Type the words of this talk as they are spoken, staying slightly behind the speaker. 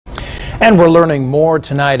And we're learning more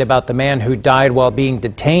tonight about the man who died while being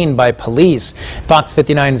detained by police. Fox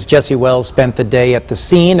 59's Jesse Wells spent the day at the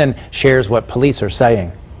scene and shares what police are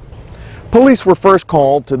saying. Police were first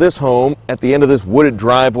called to this home at the end of this wooded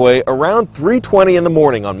driveway around 3:20 in the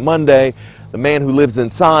morning on Monday. The man who lives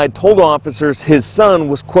inside told officers his son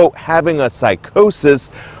was, quote, having a psychosis.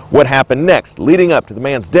 What happened next, leading up to the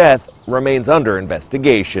man's death, remains under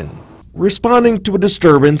investigation. Responding to a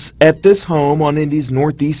disturbance at this home on Indy's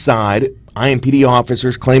northeast side, IMPD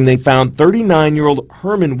officers claim they found 39-year-old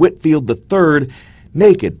Herman Whitfield III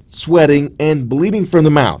naked, sweating, and bleeding from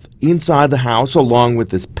the mouth inside the house along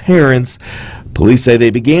with his parents. Police say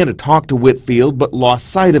they began to talk to Whitfield but lost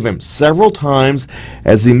sight of him several times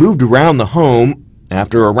as he moved around the home.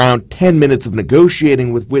 After around 10 minutes of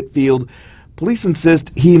negotiating with Whitfield, police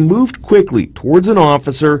insist he moved quickly towards an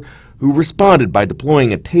officer who responded by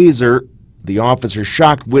deploying a taser. The officer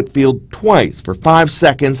shocked Whitfield twice for 5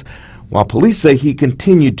 seconds, while police say he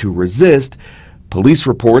continued to resist. Police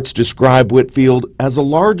reports describe Whitfield as a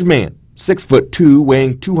large man, 6'2",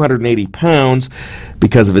 weighing 280 pounds.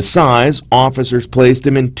 Because of his size, officers placed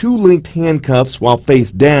him in 2 linked handcuffs while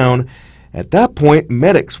face down. At that point,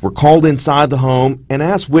 medics were called inside the home and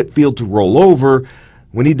asked Whitfield to roll over.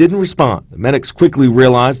 When he didn't respond, the medics quickly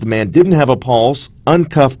realized the man didn't have a pulse,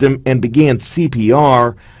 uncuffed him, and began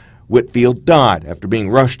CPR. Whitfield died after being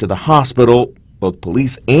rushed to the hospital. Both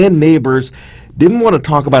police and neighbors didn't want to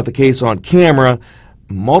talk about the case on camera.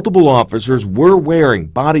 Multiple officers were wearing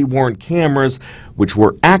body-worn cameras, which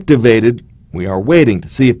were activated. We are waiting to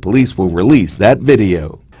see if police will release that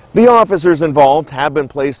video. The officers involved have been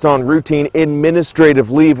placed on routine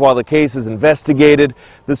administrative leave while the case is investigated.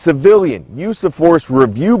 The Civilian Use of Force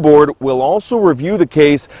Review Board will also review the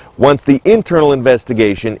case once the internal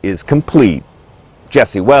investigation is complete.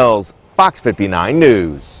 Jesse Wells, Fox 59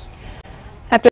 News.